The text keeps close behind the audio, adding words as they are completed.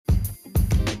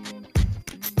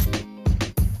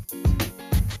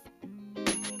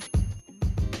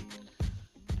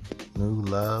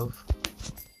love,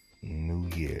 new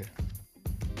year.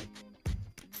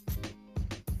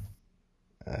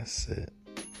 That's it.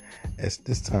 It's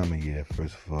this time of year,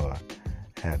 first of all,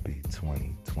 happy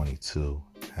 2022.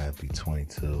 Happy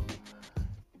 22.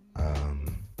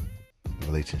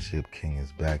 Relationship King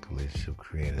is back. Relationship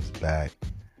Creator is back.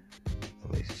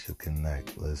 Relationship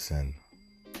Connect. Listen,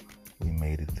 we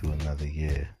made it through another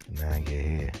year. Now you're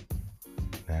here.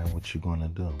 Now what you gonna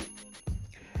do?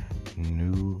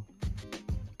 New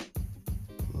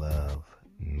love,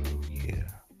 new year.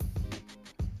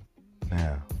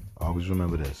 Now, always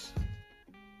remember this.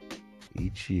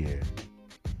 Each year,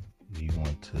 you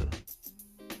want to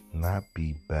not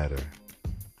be better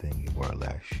than you were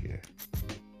last year.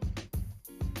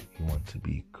 You want to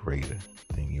be greater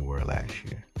than you were last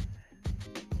year.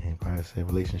 And you probably say,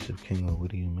 Relationship King, well,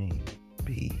 what do you mean?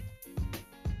 Be.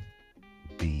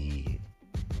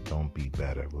 Don't be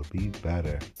better. Well, be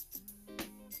better.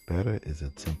 Better is a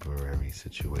temporary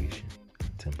situation,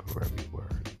 a temporary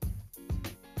word.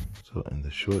 So in the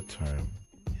short term,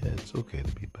 yeah, it's okay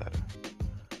to be better.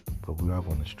 But we all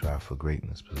want to strive for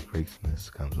greatness, because greatness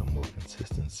comes with more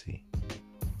consistency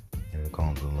and it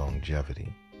comes with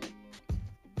longevity.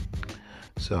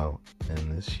 So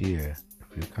in this year,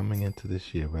 if you're coming into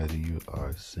this year, whether you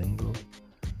are single,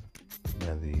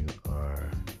 whether you are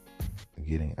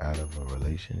getting out of a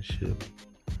relationship,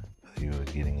 whether you are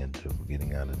getting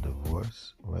out of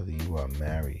divorce, whether you are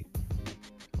married,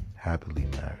 happily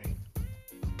married,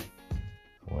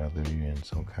 whether you're in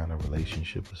some kind of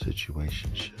relationship or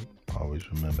situationship,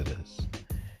 always remember this.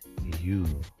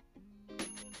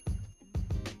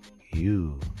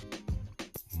 You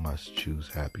must choose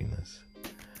happiness.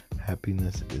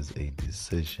 Happiness is a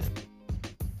decision.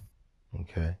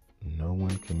 Okay? No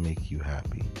one can make you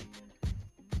happy.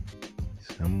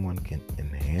 Someone can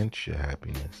enhance your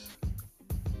happiness.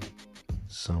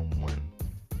 Someone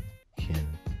can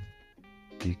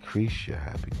decrease your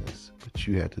happiness. But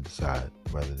you have to decide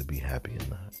whether to be happy or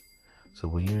not. So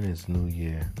when you're in this new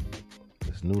year,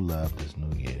 this new love, this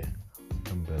new year,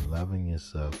 remember, loving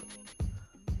yourself,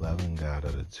 loving God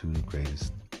are the two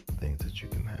greatest things that you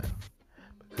can have.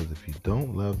 Because if you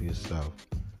don't love yourself,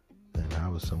 then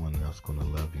how is someone else going to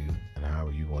love you, and how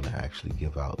are you going to actually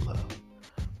give out love?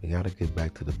 We got to get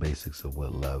back to the basics of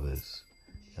what love is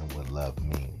and what love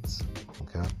means,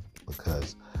 okay?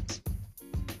 Because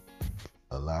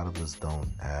a lot of us don't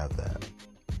have that.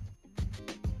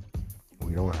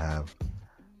 We don't have,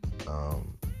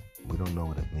 we don't know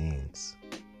what it means.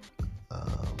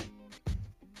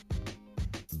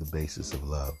 The basis of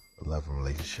love and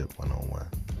relationship 101.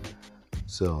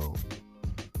 So,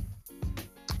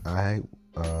 I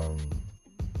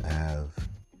have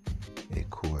a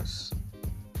course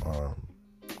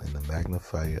in the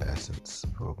Magnify Your Essence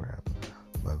program.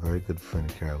 My very good friend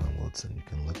Carolyn Wilson, you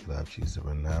can look it up. She's a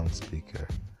renowned speaker.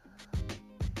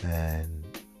 And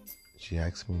she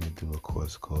asked me to do a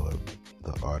course called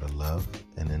The Art of Love.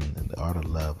 And in The Art of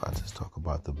Love, I just talk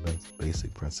about the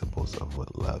basic principles of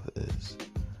what love is.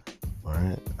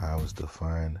 Right? How it's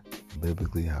defined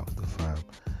biblically, how it's defined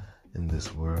in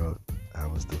this world,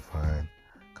 how it's defined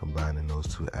combining those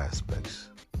two aspects.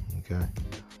 Okay?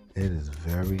 It is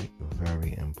very,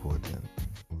 very important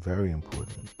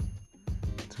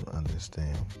to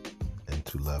understand and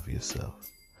to love yourself.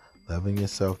 Loving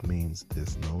yourself means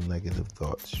there's no negative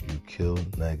thoughts. You kill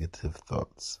negative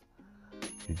thoughts.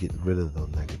 You get rid of those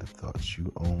negative thoughts.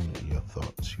 You own your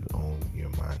thoughts. You own your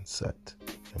mindset.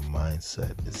 Your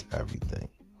mindset is everything.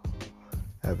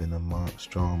 Having a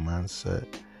strong mindset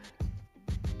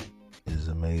is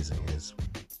amazing. It's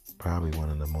probably one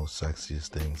of the most sexiest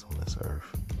things on this earth.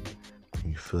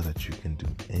 You feel that you can do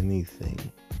anything,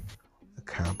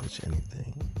 accomplish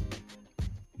anything.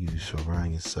 You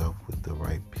surround yourself with the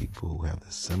right people who have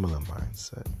the similar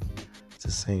mindset. It's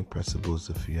the same principles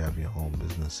if you have your own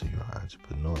business or you're an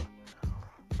entrepreneur.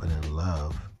 But in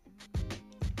love,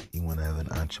 you want to have an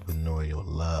entrepreneurial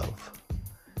love,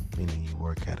 meaning you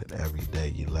work at it every day.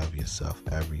 You love yourself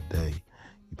every day.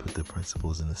 You put the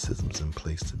principles and the systems in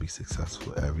place to be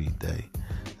successful every day.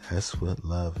 That's what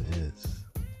love is.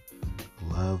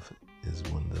 Love is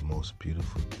one of the most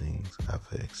beautiful things I've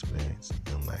experienced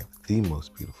in life. The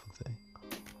most beautiful thing.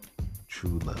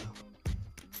 True love.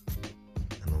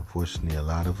 And unfortunately, a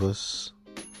lot of us,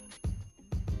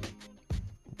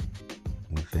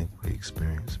 we think we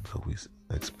experience, but we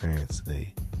experience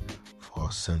a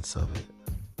false sense of it.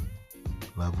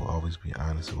 Love will always be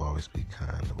honest, it will always be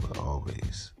kind, it will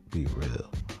always be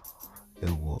real. It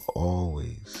will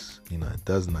always, it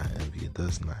does not envy, it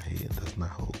does not hate, it does not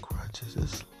hold grudges.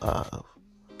 It's love.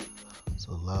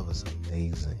 So love is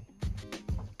amazing.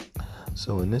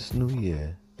 So in this new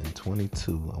year, in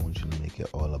 22, I want you to make it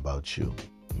all about you.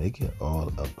 Make it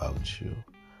all about you.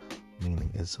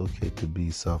 Meaning it's okay to be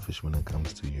selfish when it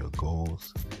comes to your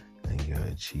goals and your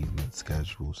achievement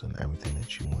schedules and everything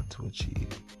that you want to achieve.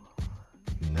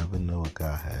 You never know what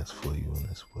God has for you in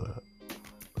this world.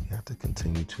 You have to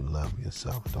continue to love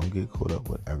yourself. Don't get caught up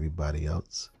with everybody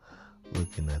else.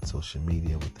 Looking at social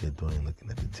media, what they're doing, looking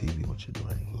at the TV, what you're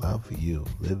doing. Love you.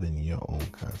 Live in your own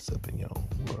concept, in your own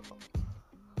world.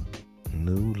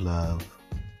 New love,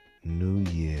 new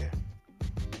year.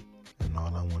 And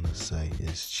all I want to say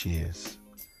is cheers.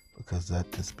 Because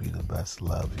let this be the best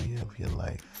love year of your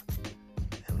life.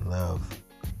 And love,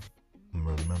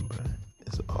 remember,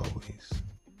 is always,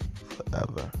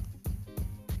 forever.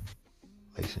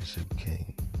 Relationship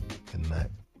King. Good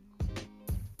night.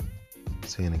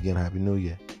 Saying again, Happy New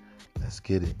Year. Let's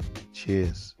get it.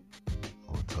 Cheers.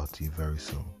 I will talk to you very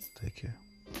soon. Take care.